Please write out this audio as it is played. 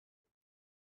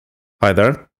Hi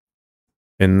there.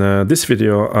 In this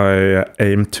video, I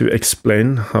aim to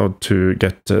explain how to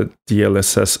get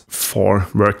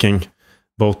DLSS4 working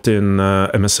both in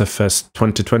MSFS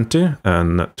 2020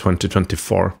 and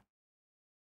 2024.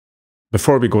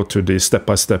 Before we go to the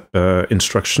step-by-step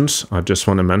instructions, I just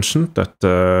want to mention that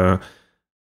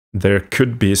there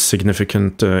could be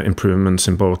significant improvements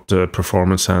in both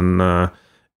performance and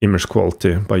image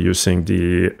quality by using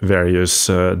the various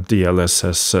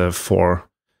DLSS4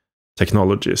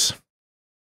 technologies.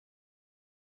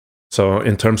 So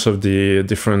in terms of the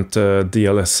different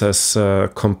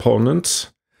DLSS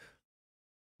components,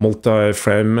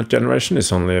 multi-frame generation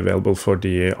is only available for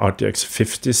the RTX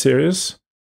 50 series,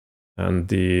 and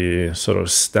the sort of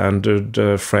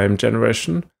standard frame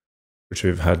generation, which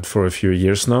we've had for a few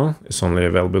years now, is only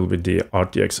available with the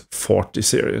RTX 40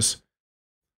 series.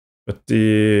 But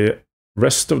the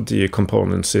rest of the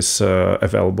components is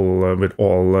available with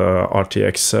all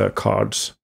RTX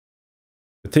cards.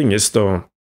 The thing is, though,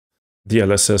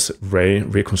 DLSS ray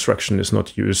reconstruction is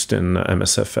not used in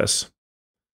MSFS.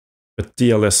 But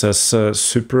DLSS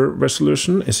super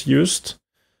resolution is used.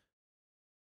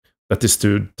 That is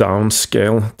to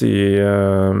downscale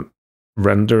the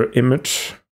render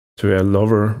image to a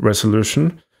lower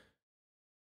resolution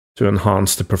to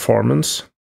enhance the performance.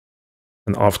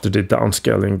 And after the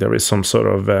downscaling, there is some sort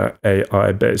of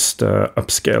AI-based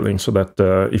upscaling, so that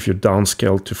if you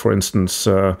downscale to, for instance,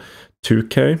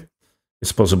 2K,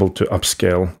 it's possible to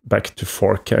upscale back to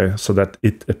 4K, so that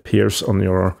it appears on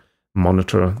your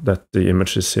monitor that the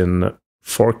image is in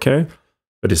 4K,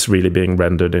 but it's really being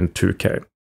rendered in 2K,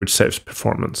 which saves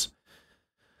performance.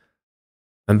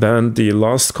 And then the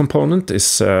last component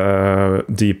is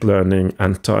deep learning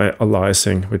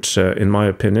anti-aliasing, which in my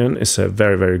opinion is a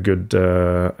very, very good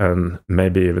and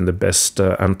maybe even the best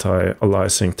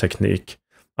anti-aliasing technique.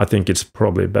 I think it's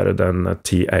probably better than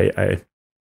TAA.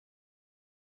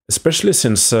 Especially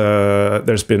since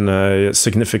there's been a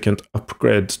significant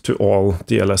upgrade to all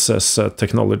DLSS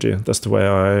technology. That's the way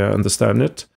I understand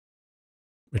it,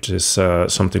 which is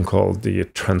something called the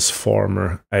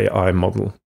Transformer AI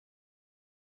model.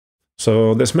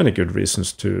 So there's many good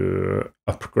reasons to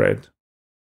upgrade.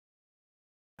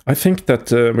 I think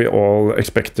that we all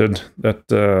expected that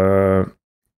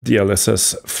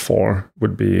DLSS4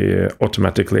 would be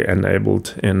automatically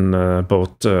enabled in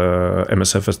both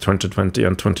MSFS 2020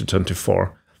 and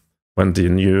 2024 when the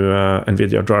new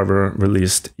Nvidia driver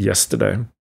released yesterday.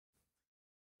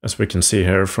 As we can see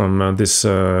here from this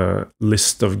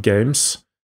list of games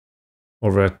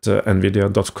over at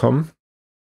nvidia.com,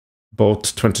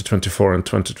 both 2024 and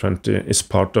 2020 is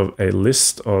part of a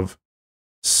list of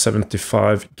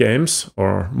 75 games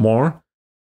or more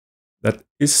that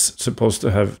is supposed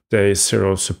to have day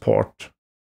 0 support.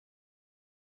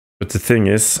 But the thing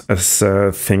is, as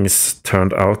things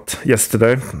turned out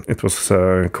yesterday, it was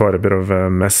quite a bit of a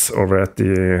mess over at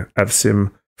the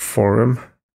AVSIM forum,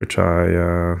 which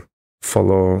I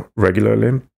follow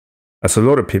regularly. As a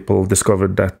lot of people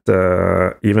discovered that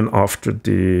even after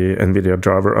the Nvidia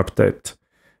driver update,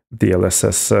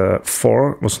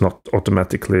 DLSS4 was not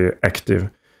automatically active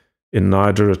in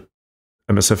neither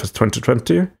MSFS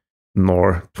 2020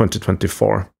 nor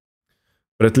 2024.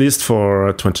 But at least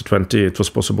for 2020, it was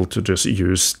possible to just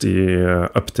use the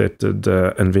updated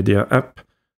Nvidia app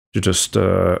to just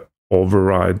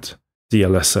override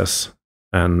DLSS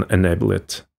and enable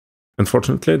it.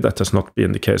 Unfortunately, that has not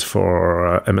been the case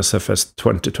for MSFS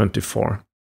 2024.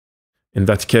 In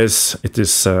that case, it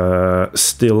is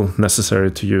still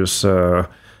necessary to use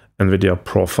Nvidia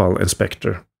Profile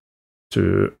Inspector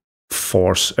to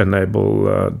force enable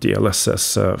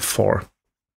DLSS4.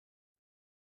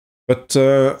 But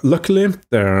luckily,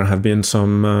 there have been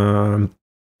some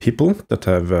people that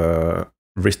have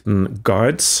written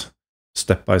guides,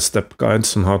 step-by-step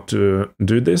guides on how to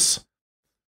do this.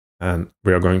 And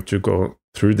we are going to go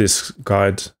through this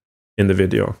guide in the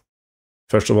video.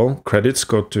 First of all, credits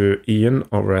go to Ian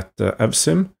over at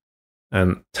AVSIM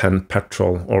and 10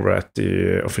 Petrol over at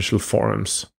the official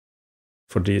forums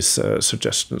for these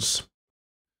suggestions.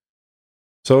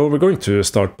 So we're going to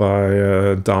start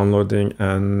by downloading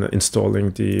and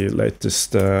installing the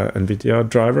latest Nvidia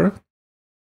driver.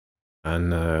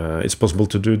 And it's possible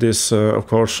to do this, of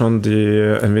course, on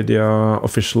the Nvidia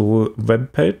official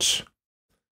webpage.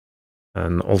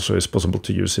 And also it's possible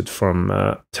to use it from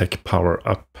Tech Power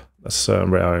Up. That's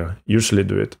where I usually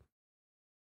do it.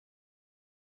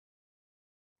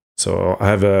 So I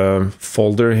have a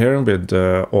folder here with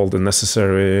all the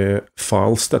necessary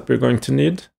files that we're going to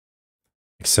need,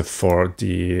 except for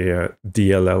the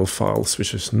DLL files,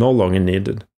 which is no longer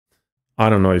needed. I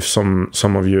don't know if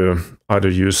some of you either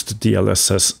used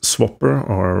DLSS swapper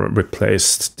or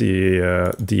replaced the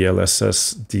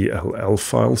DLSS DLL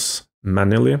files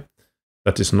manually.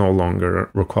 That is no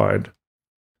longer required.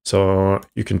 So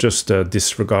you can just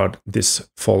disregard this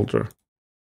folder.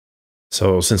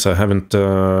 So since I haven't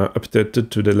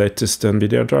updated to the latest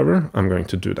Nvidia driver, I'm going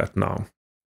to do that now.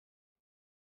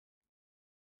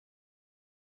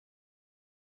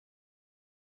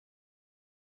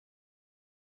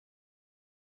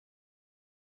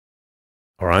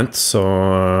 All right,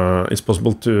 so it's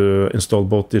possible to install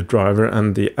both the driver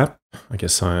and the app. I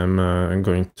guess I'm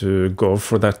going to go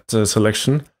for that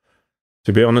selection.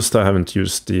 To be honest, I haven't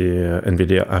used the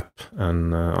Nvidia app,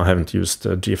 and I haven't used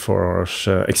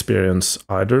GeForce Experience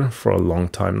either for a long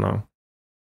time now.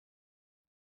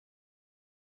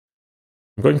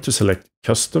 I'm going to select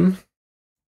Custom,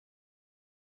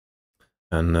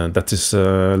 and that is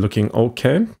looking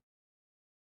okay.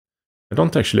 I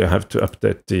don't actually have to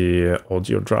update the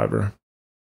audio driver,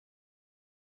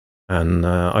 and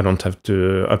I don't have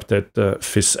to update the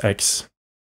physX.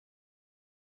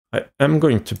 I am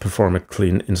going to perform a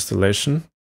clean installation,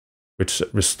 which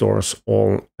restores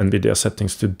all Nvidia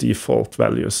settings to default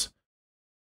values.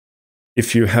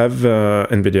 If you have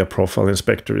Nvidia Profile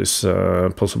Inspector, it's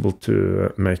possible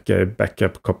to make a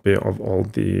backup copy of all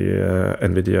the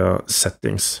Nvidia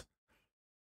settings.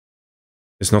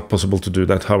 It's not possible to do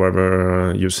that,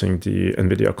 however, using the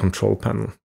Nvidia control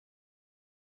panel.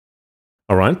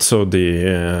 All right, so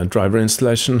the driver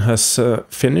installation has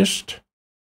finished.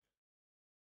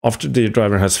 After the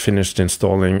driver has finished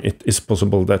installing, it is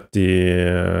possible that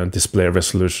the display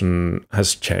resolution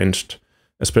has changed,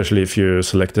 especially if you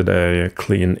selected a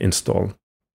clean install.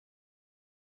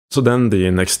 So then the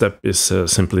next step is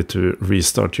simply to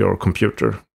restart your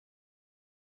computer.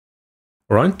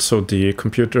 All right, so the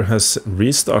computer has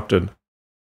restarted,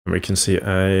 and we can see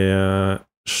a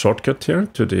shortcut here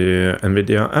to the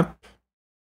Nvidia app.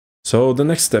 So the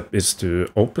next step is to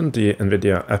open the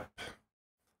Nvidia app.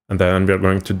 And then we are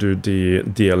going to do the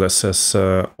DLSS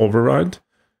override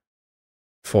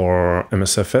for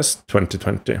MSFS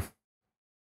 2020.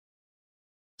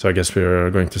 So I guess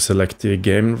we're going to select the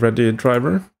game ready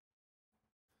driver.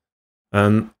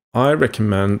 And I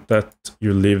recommend that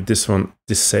you leave this one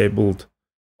disabled,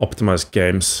 optimized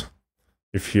games.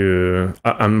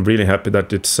 I'm really happy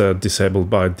that it's disabled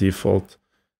by default,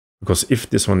 because if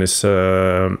this one is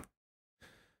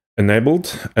enabled,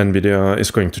 Nvidia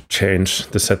is going to change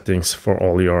the settings for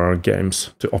all your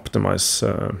games to optimize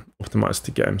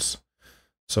the games.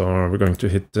 So we're going to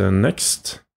hit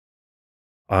next.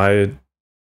 I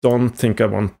don't think I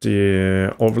want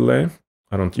the overlay.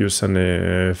 I don't use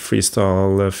any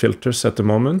freestyle filters at the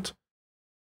moment.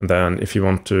 And then if you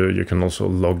want to, you can also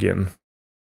log in.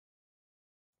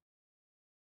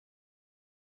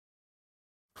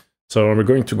 So we're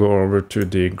going to go over to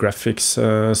the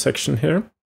graphics section here.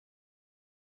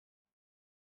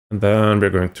 And then we're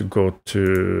going to go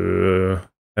to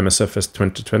MSFS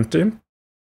 2020.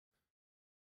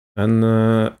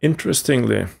 And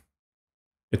interestingly,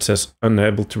 it says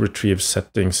unable to retrieve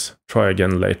settings, try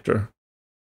again later.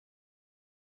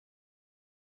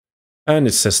 And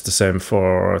it says the same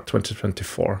for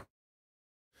 2024.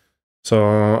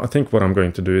 So I think what I'm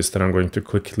going to do is that I'm going to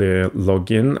quickly log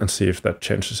in and see if that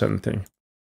changes anything.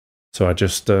 So I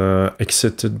just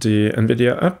exited the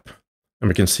Nvidia app. And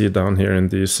we can see down here in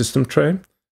the system tray,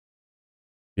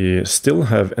 we still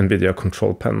have Nvidia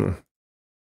control panel,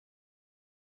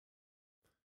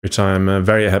 which I'm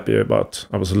very happy about.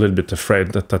 I was a little bit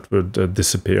afraid that that would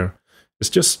disappear.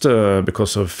 It's just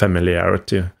because of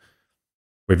familiarity.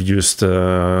 We've used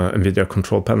Nvidia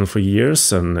control panel for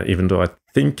years, and even though I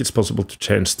think it's possible to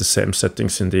change the same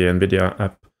settings in the Nvidia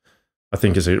app, I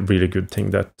think it's a really good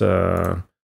thing that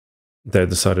they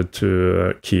decided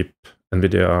to keep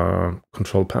Nvidia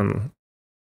control panel.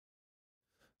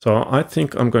 So I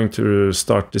think I'm going to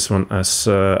start this one as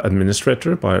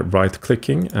administrator by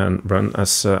right-clicking and run as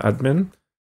admin.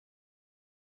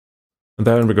 And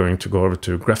then we're going to go over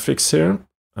to graphics here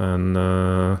and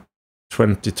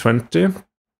 2020.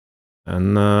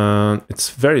 And it's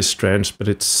very strange, but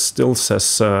it still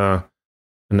says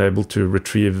unable to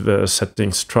retrieve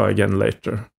settings, try again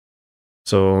later.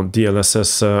 So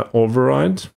DLSS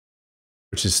override,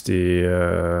 which is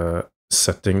the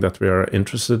setting that we are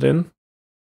interested in,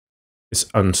 is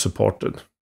unsupported.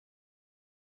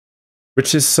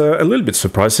 Which is a little bit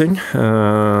surprising,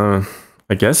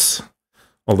 I guess.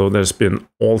 Although there's been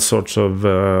all sorts of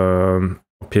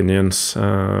opinions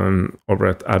over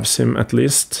at AbSim, at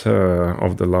least,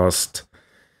 of the last,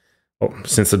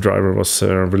 since the driver was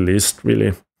released,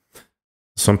 really.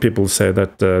 Some people say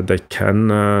that they can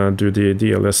do the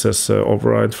DLSS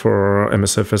override for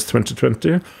MSFS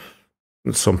 2020.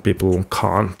 Some people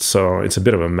can't, so it's a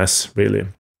bit of a mess, really.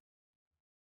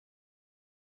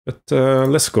 But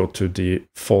let's go to the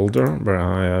folder where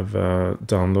I have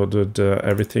downloaded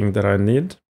everything that I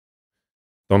need.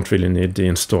 Don't really need the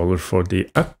installer for the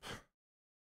app,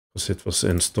 because it was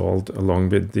installed along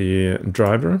with the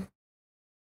driver.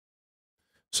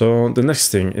 So the next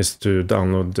thing is to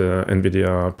download the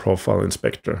Nvidia Profile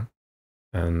Inspector.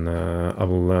 And I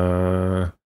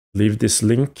will leave this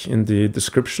link in the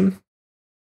description.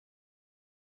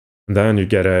 And then you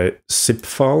get a zip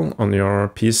file on your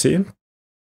PC.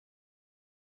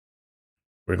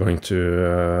 We're going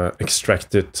to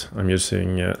extract it. I'm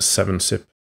using 7-zip.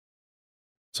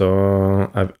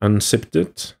 So I've unzipped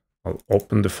it. I'll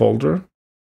open the folder.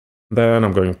 Then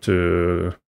I'm going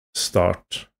to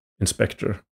start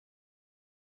Inspector.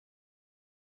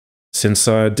 Since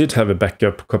I did have a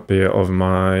backup copy of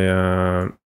my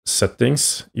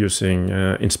settings using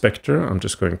Inspector, I'm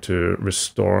just going to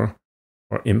restore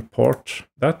or import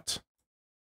that.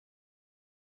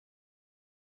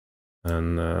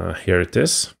 And here it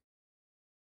is.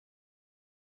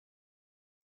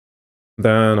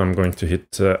 Then I'm going to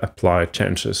hit Apply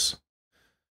Changes.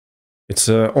 It's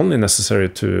only necessary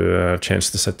to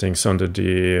change the settings under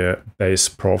the base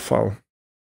profile.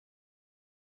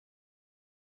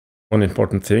 One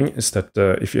important thing is that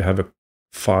if you have a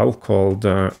file called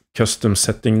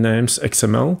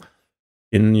CustomSettingNames.xml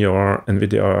in your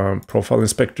Nvidia Profile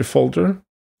Inspector folder,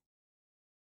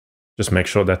 just make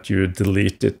sure that you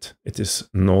delete it. It is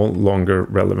no longer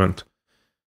relevant.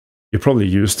 You probably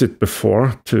used it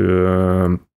before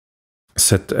to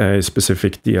set a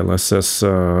specific DLSS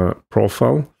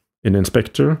profile in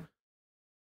Inspector,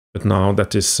 but now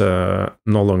that is no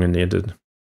longer needed.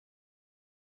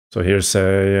 So here's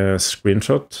a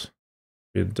screenshot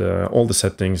with all the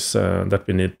settings that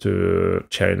we need to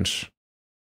change.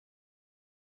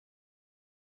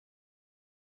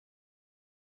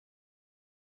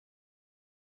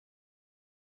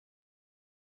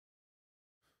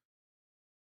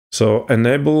 So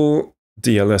enable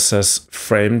DLSS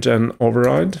FrameGen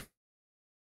override.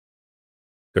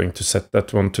 Going to set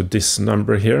that one to this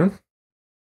number here.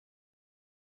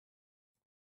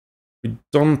 We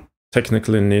don't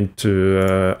technically need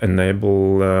to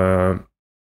enable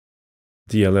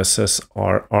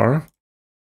DLSS-RR,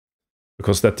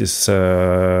 because that is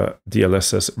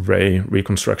DLSS ray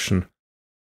reconstruction,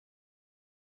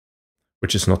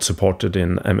 which is not supported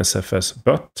in MSFS.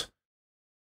 But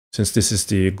since this is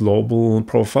the global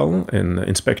profile in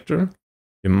Inspector,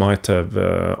 you might have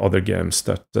other games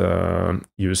that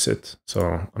use it.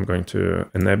 So I'm going to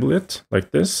enable it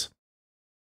like this.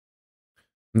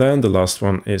 Then the last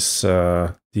one is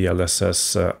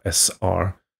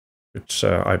DLSS-SR, which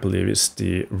I believe is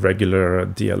the regular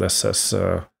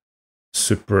DLSS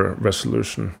super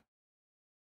resolution.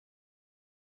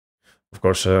 Of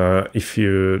course, if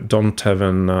you don't have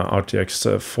an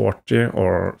RTX 40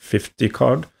 or 50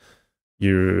 card,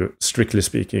 you, strictly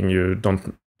speaking, you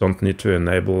don't need to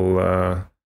enable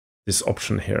this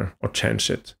option here or change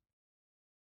it.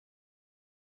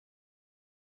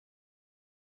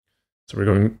 So we're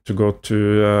going to go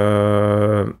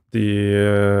to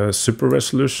the super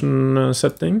resolution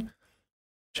setting,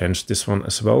 change this one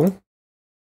as well.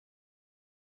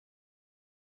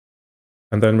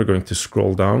 And then we're going to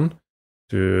scroll down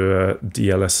to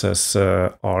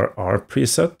DLSS-RR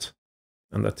preset,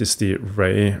 and that is the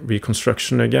ray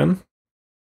reconstruction again.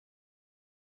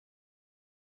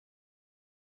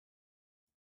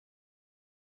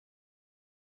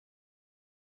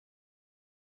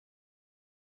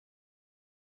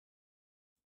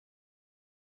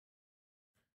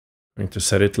 I'm going to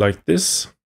set it like this.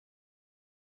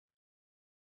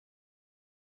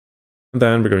 And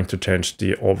then we're going to change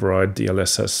the override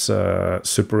DLSS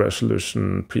super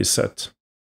resolution preset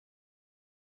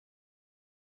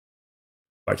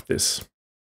like this.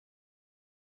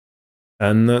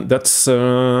 And that's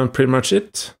pretty much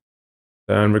it.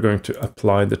 Then we're going to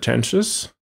apply the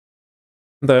changes.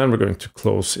 Then we're going to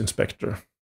close Inspector.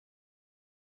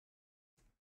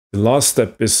 The last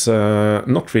step is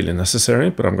not really necessary,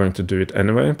 but I'm going to do it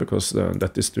anyway, because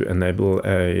that is to enable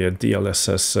a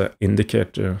DLSS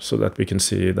indicator so that we can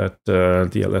see that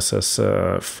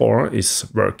DLSS4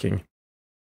 is working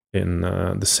in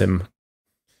the sim.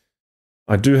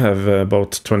 I do have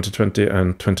both 2020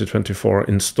 and 2024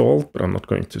 installed, but I'm not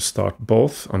going to start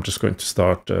both. I'm just going to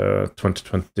start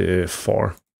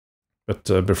 2024.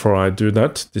 But before I do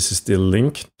that, this is the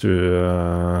link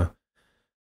to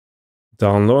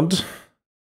download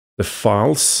the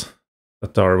files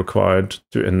that are required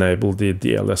to enable the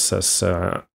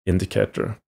DLSS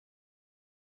indicator.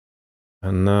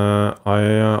 And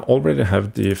I already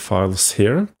have the files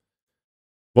here.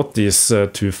 What these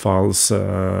two files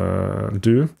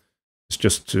do is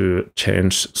just to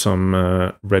change some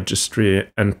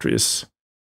registry entries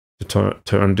to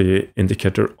turn the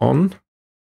indicator on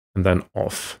and then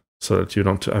off, so that you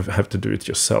don't have to do it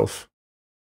yourself.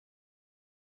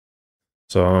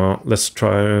 So let's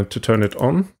try to turn it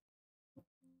on.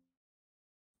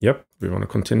 Yep, we want to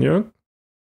continue.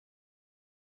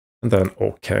 And then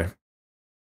OK.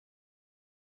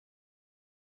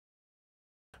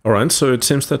 All right, so it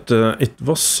seems that it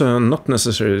was not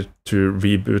necessary to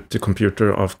reboot the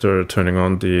computer after turning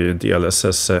on the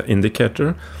DLSS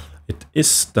indicator. It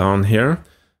is down here,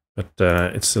 but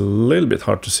it's a little bit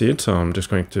hard to see it, so I'm just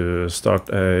going to start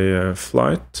a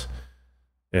flight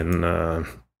in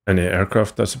any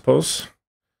aircraft, I suppose.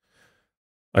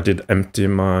 I did empty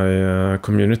my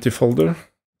community folder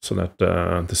so that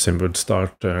the sim would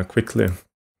start quickly.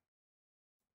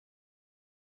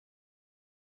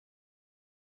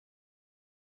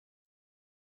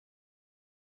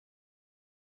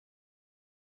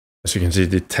 As you can see,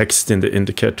 the text in the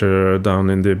indicator down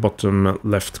in the bottom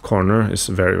left corner is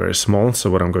very, very small.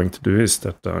 So what I'm going to do is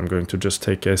that I'm going to just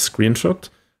take a screenshot,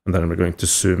 and then we're going to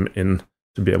zoom in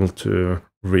to be able to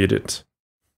read it.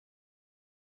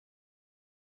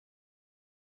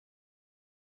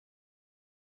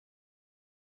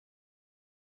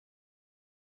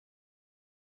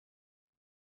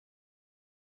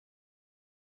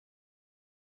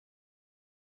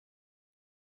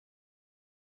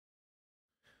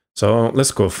 So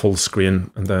let's go full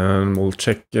screen, and then we'll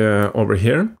check over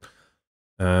here.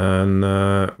 And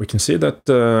we can see that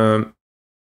the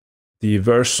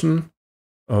version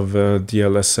of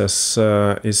DLSS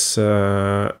is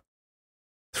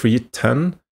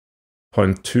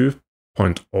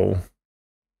 310.2.0.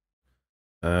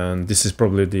 And this is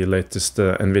probably the latest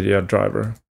Nvidia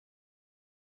driver.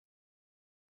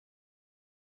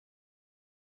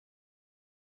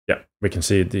 Yeah, we can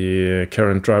see the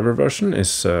current driver version is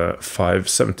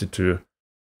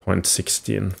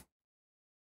 572.16.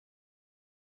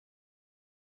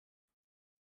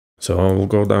 So we'll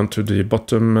go down to the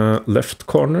bottom left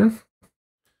corner,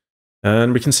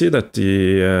 and we can see that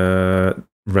the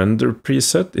render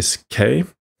preset is K.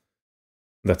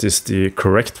 That is the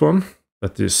correct one.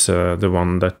 That is the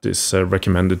one that is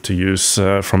recommended to use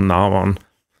from now on.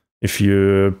 If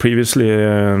you previously,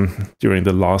 during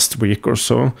the last week or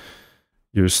so,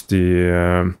 used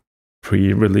the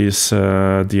pre-release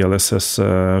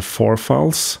DLSS4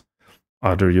 files,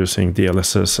 either using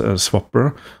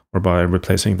DLSS-Swapper or by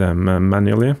replacing them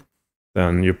manually,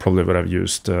 then you probably would have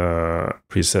used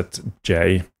preset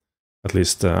J. At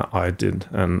least I did,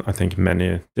 and I think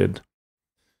many did.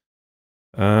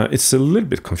 It's a little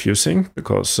bit confusing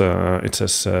because it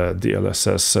says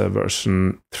DLSS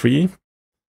version 3.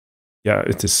 Yeah,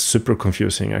 it is super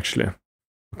confusing actually,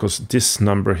 because this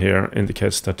number here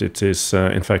indicates that it is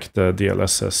in fact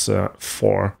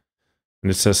DLSS4,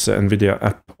 and it says Nvidia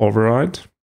App override,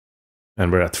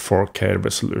 and we're at 4K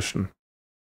resolution.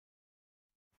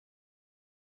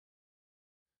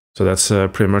 So that's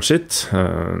pretty much it.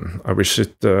 I wish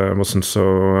it wasn't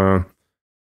so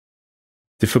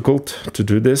difficult to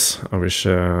do this. I wish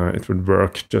it would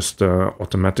work just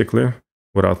automatically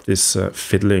without this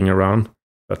fiddling around,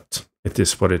 but it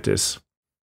is what it is.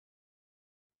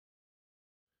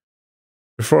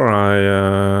 Before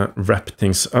I wrap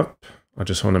things up, I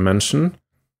just want to mention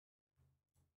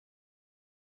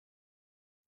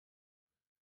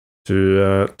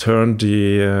to turn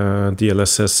the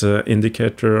DLSS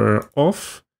indicator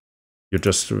off, you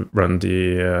just run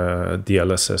the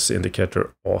DLSS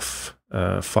indicator off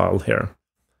file here.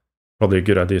 Probably a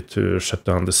good idea to shut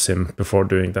down the sim before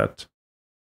doing that.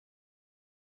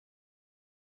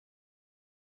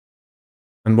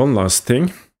 And one last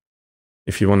thing,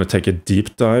 if you want to take a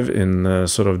deep dive in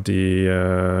sort of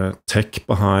the tech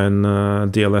behind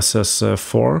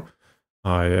DLSS4,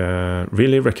 I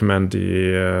really recommend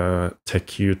the tech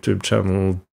YouTube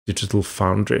channel Digital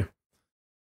Foundry.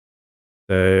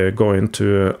 They go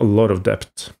into a lot of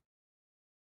depth,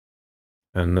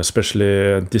 and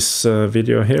especially this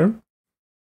video here,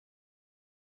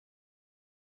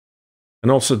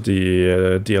 and also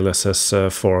the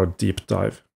DLSS4 deep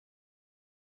dive.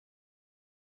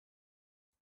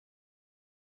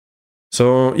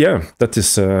 So yeah, that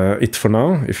is it for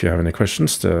now. If you have any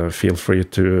questions, feel free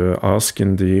to ask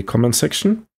in the comment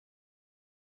section.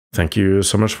 Thank you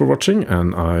so much for watching,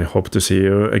 and I hope to see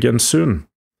you again soon.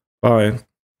 Bye.